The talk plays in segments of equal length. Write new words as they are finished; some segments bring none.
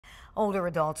Older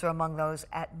adults are among those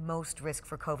at most risk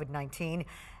for COVID-19.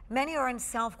 Many are in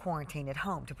self-quarantine at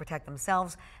home to protect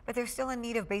themselves, but they're still in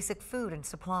need of basic food and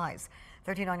supplies.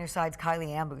 13 on your side's Kylie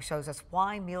Ambu shows us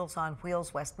why Meals on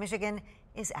Wheels West Michigan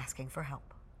is asking for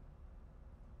help.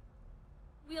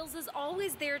 Wheels is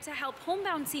always there to help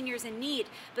homebound seniors in need,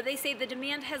 but they say the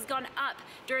demand has gone up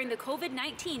during the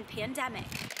COVID-19 pandemic.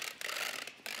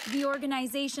 The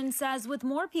organization says with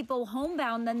more people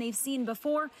homebound than they've seen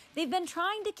before, they've been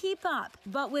trying to keep up.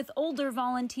 But with older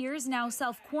volunteers now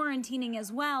self-quarantining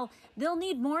as well, they'll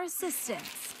need more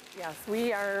assistance. Yes,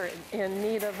 we are in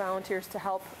need of volunteers to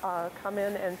help come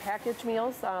in and package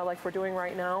meals like we're doing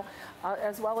right now,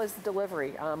 as well as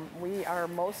delivery. We are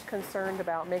most concerned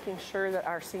about making sure that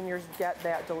our seniors get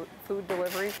that food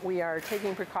delivery. We are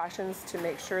taking precautions to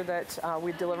make sure that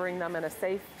we're delivering them in a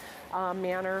safe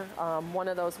manner. One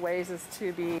of those ways is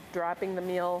to be dropping the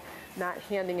meal, not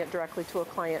handing it directly to a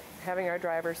client, having our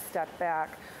drivers step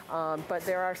back. But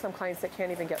there are some clients that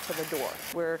can't even get to the door.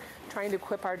 We're trying to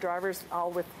equip our drivers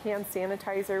all with hand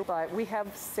sanitizer, but we have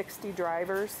 60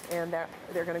 drivers and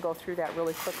they're going to go through that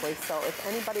really quickly. So if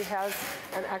anybody has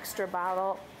an extra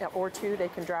bottle or two they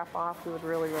can drop off, we would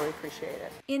really, really appreciate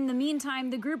it. In the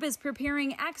meantime, the group is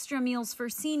preparing extra meals for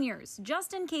seniors,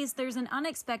 just in case there's an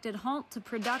unexpected halt to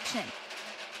production.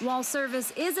 While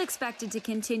service is expected to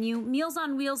continue, Meals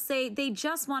on Wheels say they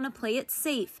just want to play it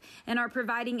safe and are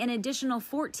providing an additional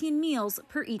 14 meals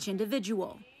per each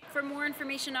individual. For more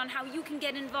information on how you can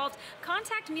get involved,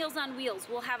 contact Meals on Wheels.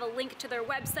 We'll have a link to their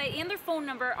website and their phone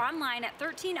number online at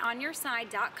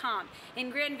 13onyourside.com. In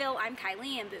Granville, I'm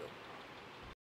Kylie Ambu.